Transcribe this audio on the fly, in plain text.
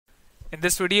In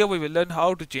this video, we will learn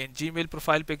how to change Gmail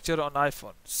profile picture on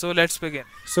iPhone. So let's begin.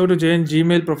 So to change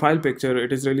Gmail profile picture,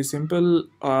 it is really simple.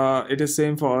 It is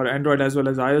same for Android as well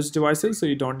as iOS devices, so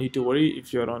you don't need to worry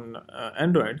if you're on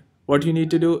Android. What you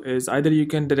need to do is either you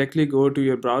can directly go to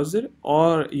your browser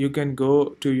or you can go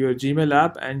to your Gmail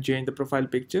app and change the profile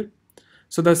picture.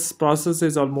 So this process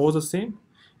is almost the same.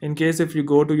 In case if you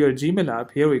go to your Gmail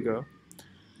app, here we go,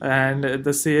 and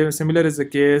the same similar is the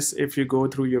case if you go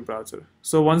through your browser.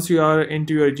 So once you are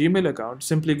into your Gmail account,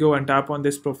 simply go and tap on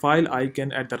this profile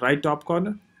icon at the right top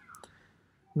corner.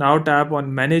 Now tap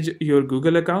on manage your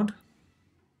Google account.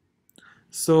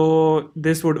 So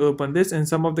this would open this. In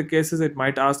some of the cases it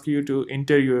might ask you to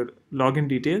enter your login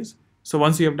details. So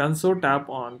once you have done so, tap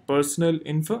on personal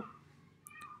info,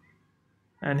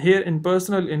 and here in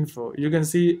personal info you can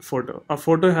see photo. A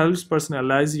photo helps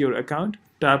personalize your account.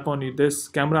 Tap on this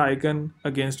camera icon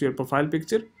against your profile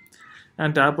picture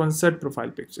and tap on set profile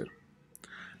picture.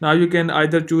 Now you can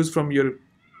either choose from your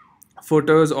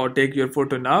photos or take your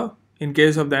photo now. In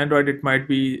case of the Android, it might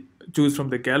be choose from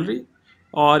the gallery,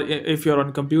 or if you're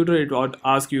on computer it would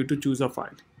ask you to choose a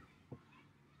file.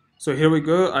 So here we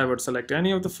go, I would select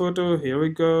any of the photo. Here we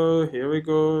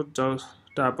go, just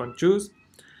tap on choose,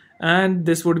 and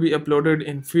this would be uploaded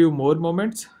in few more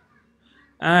moments,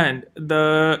 and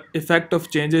the effect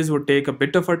of changes would take a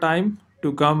bit of a time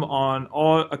to come on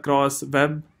all across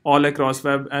web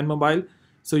and mobile.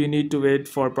 So you need to wait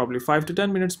for probably 5 to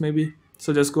 10 minutes maybe.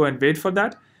 So just go and wait for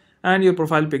that, and your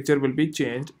profile picture will be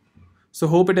changed. So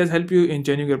hope it has helped you in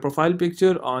changing your profile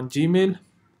picture on Gmail,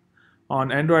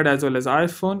 on Android as well as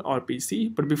iPhone or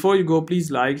PC. But before you go,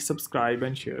 please like, subscribe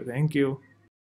and share. Thank you.